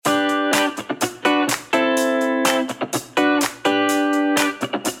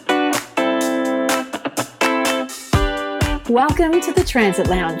Welcome to the Transit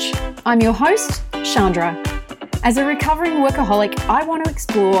Lounge. I'm your host, Chandra. As a recovering workaholic, I want to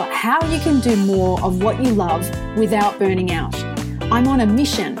explore how you can do more of what you love without burning out. I'm on a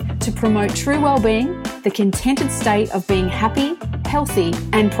mission to promote true well-being, the contented state of being happy, healthy,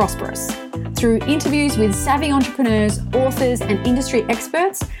 and prosperous. Through interviews with savvy entrepreneurs, authors, and industry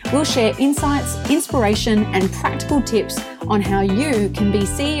experts, we'll share insights, inspiration, and practical tips on how you can be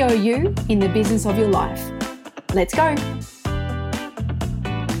CEO you in the business of your life. Let's go.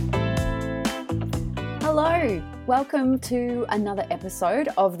 Hello, welcome to another episode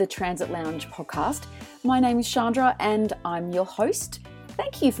of the Transit Lounge podcast. My name is Chandra and I'm your host.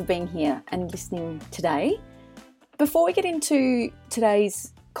 Thank you for being here and listening today. Before we get into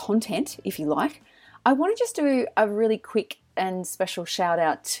today's content, if you like, I want to just do a really quick and special shout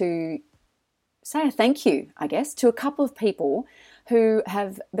out to say a thank you, I guess, to a couple of people who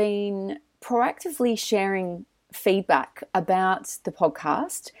have been proactively sharing feedback about the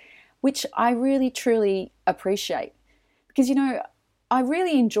podcast, which I really, truly appreciate. Because, you know, I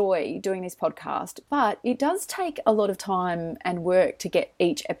really enjoy doing this podcast, but it does take a lot of time and work to get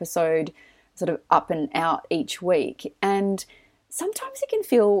each episode sort of up and out each week. And sometimes it can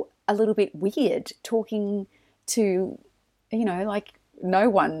feel a little bit weird talking to, you know, like no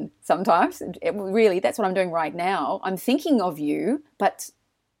one sometimes. Really, that's what I'm doing right now. I'm thinking of you, but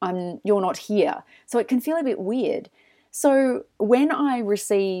you're not here. So it can feel a bit weird. So when I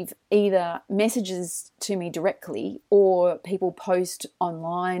receive either messages to me directly or people post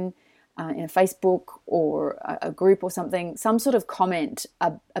online in a Facebook or a group or something, some sort of comment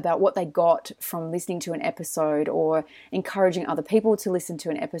about what they got from listening to an episode or encouraging other people to listen to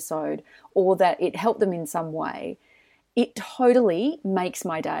an episode or that it helped them in some way, it totally makes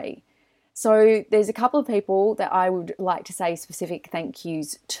my day. So there's a couple of people that I would like to say specific thank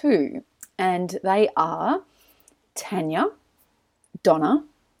yous to, and they are Tanya, Donna,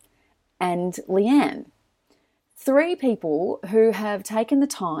 and Leanne. 3 people who have taken the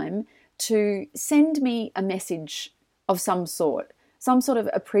time to send me a message of some sort of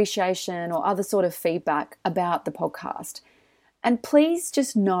appreciation or other sort of feedback about the podcast. And please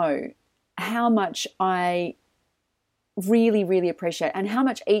just know how much I really, really appreciate and how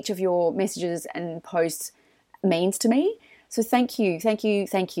much each of your messages and posts means to me. So thank you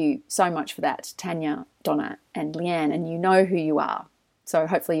so much for that, Tanya, Donna, and Leanne, and you know who you are. So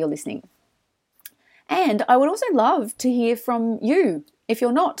hopefully you're listening. And I would also love to hear from you, if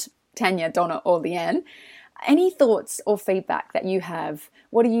you're not Tanya, Donna, or Leanne. Any thoughts or feedback that you have?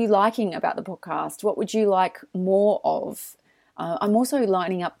 What are you liking about the podcast? What would you like more of? I'm also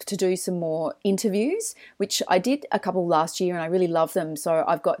lining up to do some more interviews, which I did a couple last year and I really love them. So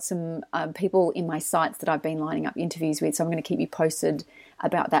I've got some people in my sights that I've been lining up interviews with. So I'm going to keep you posted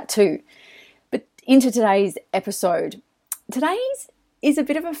about that too. But into today's episode. Today's is a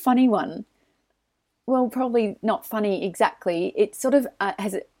bit of a funny one. Well, probably not funny exactly. It sort of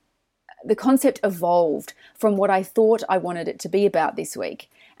the concept evolved from what I thought I wanted it to be about this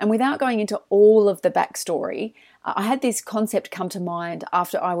week. And without going into all of the backstory, I had this concept come to mind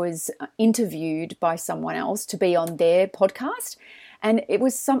after I was interviewed by someone else to be on their podcast. And it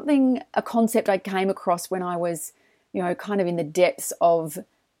was a concept I came across when I was, you know, kind of in the depths of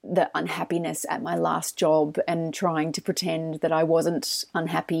the unhappiness at my last job and trying to pretend that I wasn't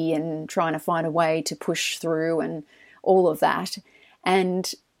unhappy and trying to find a way to push through and all of that.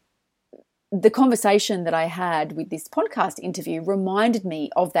 And the conversation that I had with this podcast interview reminded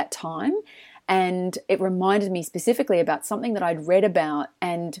me of that time, and it reminded me specifically about something that I'd read about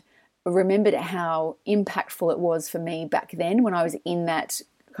and remembered how impactful it was for me back then when I was in that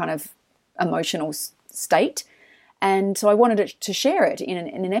kind of emotional state. And so I wanted to share it in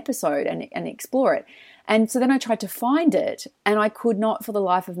an episode and explore it. And so then I tried to find it, and I could not for the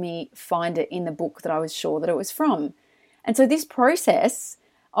life of me find it in the book that I was sure that it was from. And so this process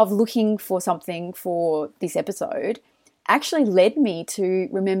of looking for something for this episode actually led me to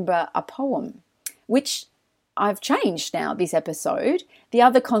remember a poem, which I've changed now this episode. The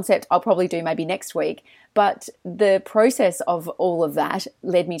other concept I'll probably do maybe next week, but the process of all of that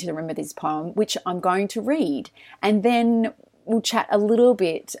led me to remember this poem, which I'm going to read, and then we'll chat a little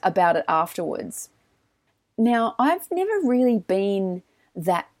bit about it afterwards. Now, I've never really been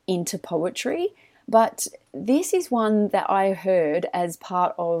that into poetry, but this is one that I heard as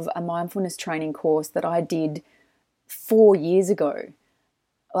part of a mindfulness training course that I did 4 years ago,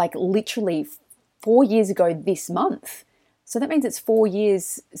 like literally 4 years ago this month. So that means it's 4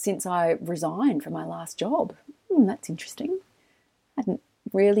 years since I resigned from my last job. That's interesting. I hadn't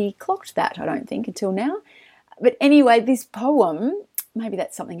really clocked that, I don't think, until now. But anyway, this poem maybe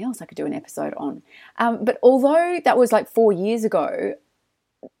that's something else I could do an episode on. But although that was like 4 years ago,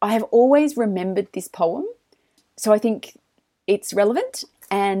 I have always remembered this poem. So I think it's relevant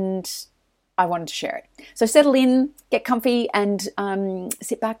and I wanted to share it. So settle in, get comfy, and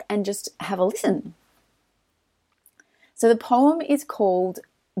sit back and just have a listen. So the poem is called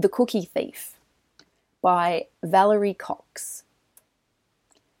The Cookie Thief by Valerie Cox.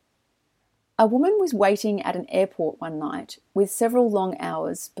 A woman was waiting at an airport one night with several long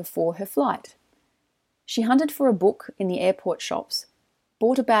hours before her flight. She hunted for a book in the airport shops,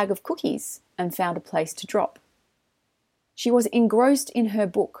 bought a bag of cookies, and found a place to drop. She was engrossed in her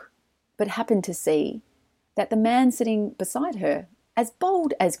book, but happened to see that the man sitting beside her, as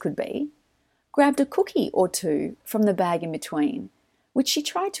bold as could be, grabbed a cookie or two from the bag in between, which she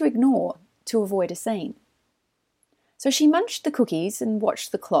tried to ignore to avoid a scene. So she munched the cookies and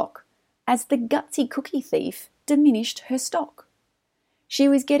watched the clock as the gutsy cookie thief diminished her stock. She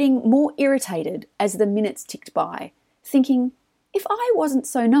was getting more irritated as the minutes ticked by, thinking, if I wasn't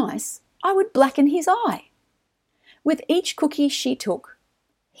so nice, I would blacken his eye. With each cookie she took,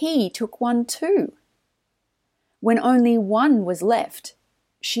 he took one too. When only one was left,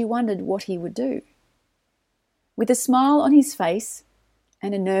 she wondered what he would do. With a smile on his face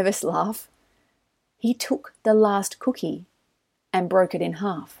and a nervous laugh, he took the last cookie and broke it in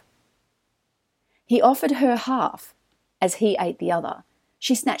half. He offered her half as he ate the other.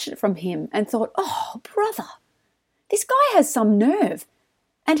 She snatched it from him and thought, oh, brother, this guy has some nerve.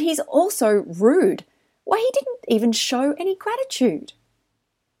 And he's also rude. Why, he didn't even show any gratitude.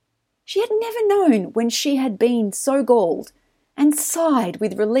 She had never known when she had been so galled and sighed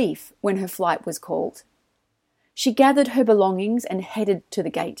with relief when her flight was called. She gathered her belongings and headed to the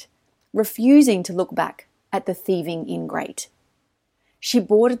gate, refusing to look back at the thieving ingrate. She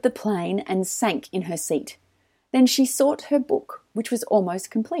boarded the plane and sank in her seat. Then she sought her book, which was almost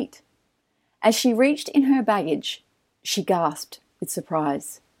complete. As she reached in her baggage, she gasped with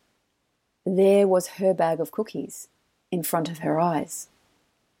surprise. There was her bag of cookies in front of her eyes.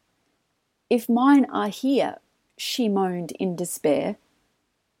 If mine are here, she moaned in despair,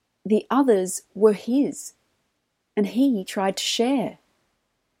 the others were his, and he tried to share.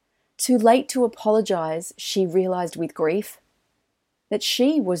 Too late to apologize, she realized with grief that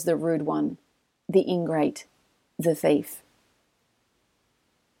she was the rude one, the ingrate, the thief.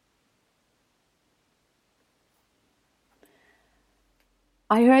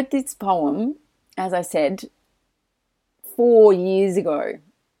 I heard this poem, as I said, 4 years ago,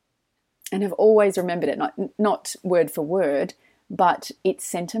 and have always remembered it, not word for word, but its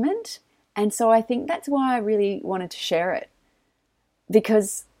sentiment. And so I think that's why I really wanted to share it,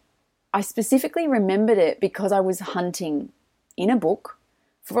 because I specifically remembered it because I was hunting in a book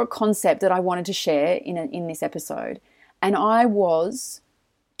for a concept that I wanted to share in this episode. And I was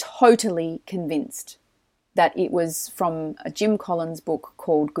totally convinced that it was from a Jim Collins book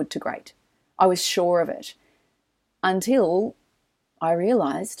called Good to Great. I was sure of it until I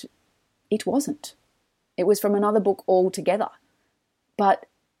realized it wasn't. It was from another book altogether. But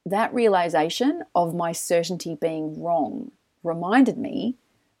that realization of my certainty being wrong reminded me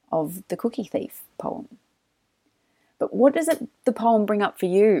of the Cookie Thief poem. But what does the poem bring up for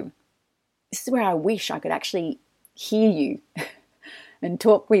you? This is where I wish I could actually hear you and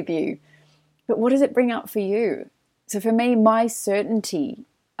talk with you. But what does it bring up for you? So for me, my certainty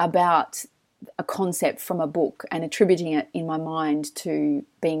about a concept from a book and attributing it in my mind to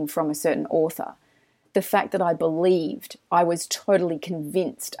being from a certain author, the fact that I believed, I was totally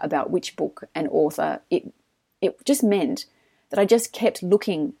convinced about which book and author, it just meant that I just kept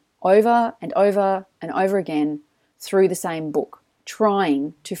looking over and over and over again through the same book,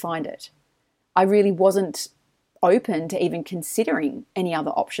 trying to find it. I really wasn't open to even considering any other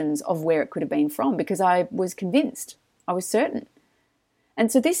options of where it could have been from because I was convinced, I was certain.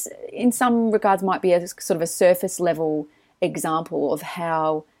 And so this, in some regards, might be a sort of a surface level example of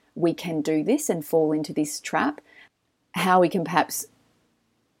how we can do this and fall into this trap, how we can perhaps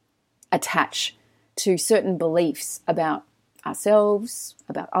attach to certain beliefs about ourselves,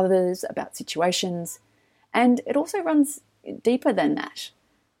 about others, about situations, and it also runs deeper than that.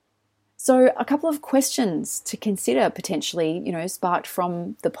 So a couple of questions to consider potentially, sparked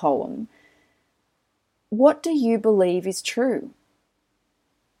from the poem. What do you believe is true?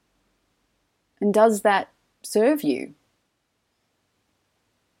 And does that serve you?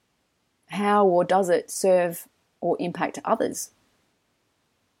 How or does it serve or impact others?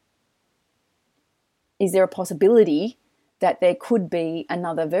 Is there a possibility that there could be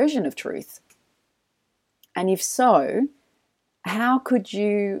another version of truth? And if so, how could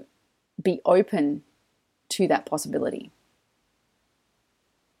you be open to that possibility?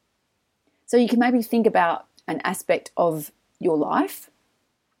 So you can maybe think about an aspect of your life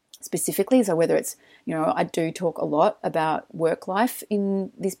specifically. So whether it's, I do talk a lot about work life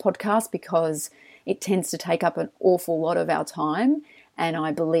in this podcast because it tends to take up an awful lot of our time. And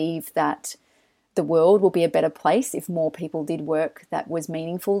I believe that the world will be a better place if more people did work that was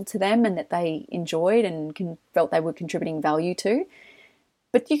meaningful to them and that they enjoyed and felt they were contributing value to.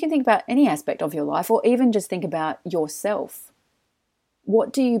 But you can think about any aspect of your life, or even just think about yourself.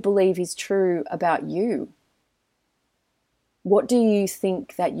 What do you believe is true about you? What do you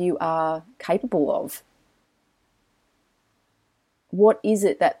think that you are capable of? What is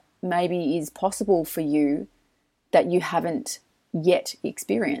it that maybe is possible for you that you haven't yet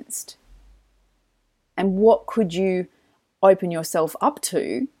experienced? And what could you open yourself up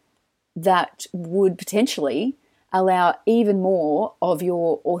to that would potentially allow even more of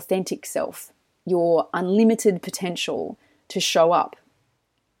your authentic self, your unlimited potential to show up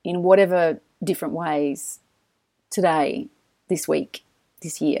in whatever different ways today, this week,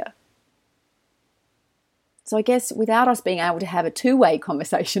 this year? So I guess without us being able to have a two-way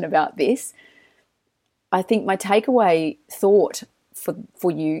conversation about this, I think my takeaway thought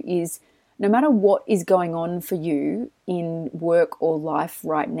for you is, no matter what is going on for you in work or life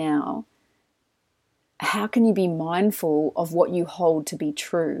right now, how can you be mindful of what you hold to be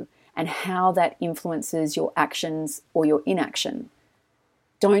true and how that influences your actions or your inaction?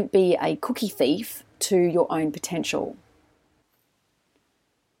 Don't be a cookie thief to your own potential.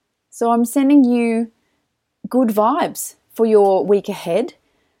 So I'm sending you good vibes for your week ahead.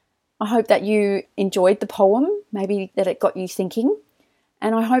 I hope that you enjoyed the poem, maybe that it got you thinking.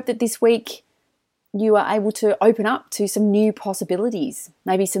 And I hope that this week you are able to open up to some new possibilities,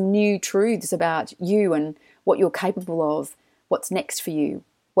 maybe some new truths about you and what you're capable of, what's next for you,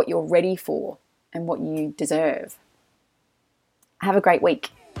 what you're ready for, and what you deserve. Have a great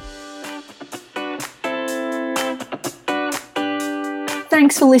week.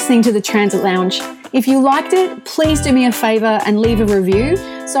 Thanks for listening to the Transit Lounge. If you liked it, please do me a favour and leave a review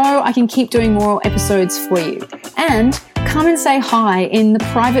so I can keep doing more episodes for you. And come and say hi in the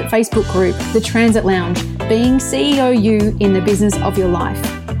private Facebook group, The Transit Lounge, being CEO you in the business of your life.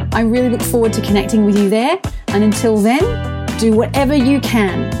 I really look forward to connecting with you there. And until then, do whatever you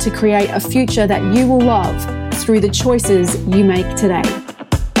can to create a future that you will love through the choices you make today.